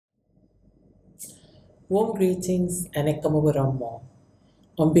Warm greetings and Ekamugurammo.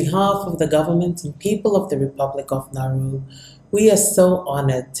 On behalf of the government and people of the Republic of Nauru, we are so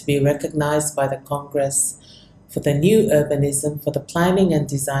honored to be recognized by the Congress for the new urbanism for the planning and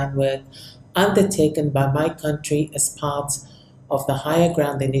design work undertaken by my country as part of the Higher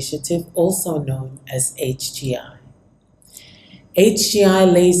Ground Initiative, also known as HGI.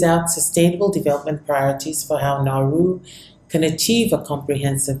 HGI lays out sustainable development priorities for how Nauru can achieve a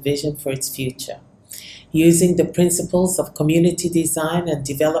comprehensive vision for its future, using the principles of community design and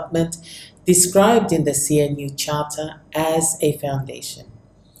development described in the CNU Charter as a foundation.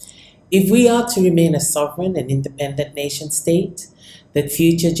 If we are to remain a sovereign and independent nation-state that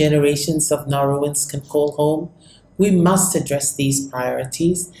future generations of Nauruans can call home, we must address these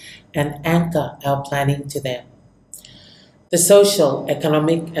priorities and anchor our planning to them. The social,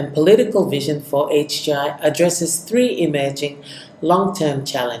 economic, and political vision for HGI addresses three emerging long-term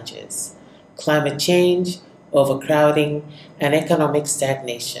challenges: climate change, overcrowding, and economic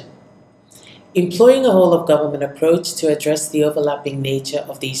stagnation. Employing a whole-of-government approach to address the overlapping nature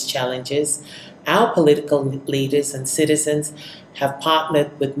of these challenges, our political leaders and citizens have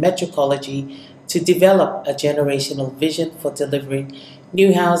partnered with Metrocology to develop a generational vision for delivering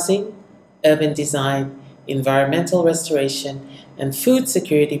new housing, urban design, environmental restoration, and food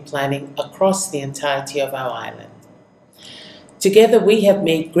security planning across the entirety of our island. Together, we have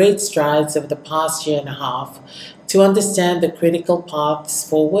made great strides over the past year and a half to understand the critical paths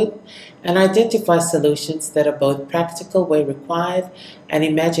forward and identify solutions that are both practical where required and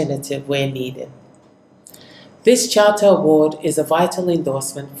imaginative where needed. This Charter Award is a vital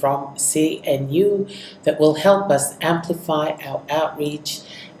endorsement from CNU that will help us amplify our outreach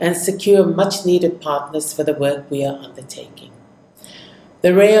and secure much-needed partners for the work we are undertaking.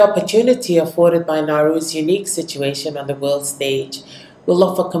 The rare opportunity afforded by Nauru's unique situation on the world stage will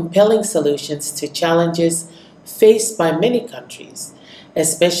offer compelling solutions to challenges faced by many countries,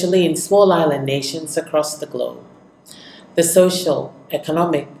 especially in small island nations across the globe. The social,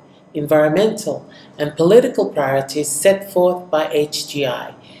 economic, environmental, and political priorities set forth by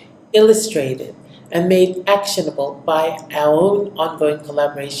HGI, illustrated and made actionable by our own ongoing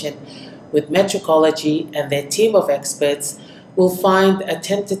collaboration with Metrocology and their team of experts, will find a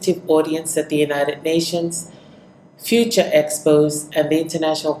tentative audience at the United Nations, Future Expos, and the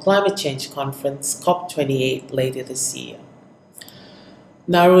International Climate Change Conference, COP28, later this year.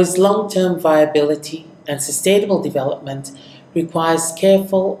 Nauru's long-term viability and sustainable development requires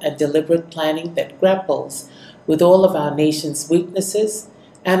careful and deliberate planning that grapples with all of our nation's weaknesses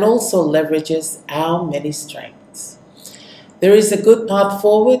and also leverages our many strengths. There is a good path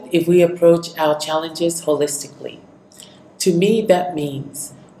forward if we approach our challenges holistically. To me, that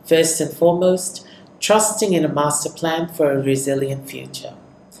means, first and foremost, trusting in a master plan for a resilient future.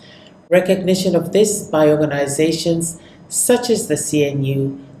 Recognition of this by organizations such as the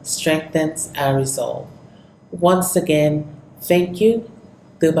CNU strengthens our resolve. Once again, thank you,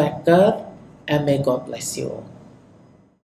 and may God bless you all.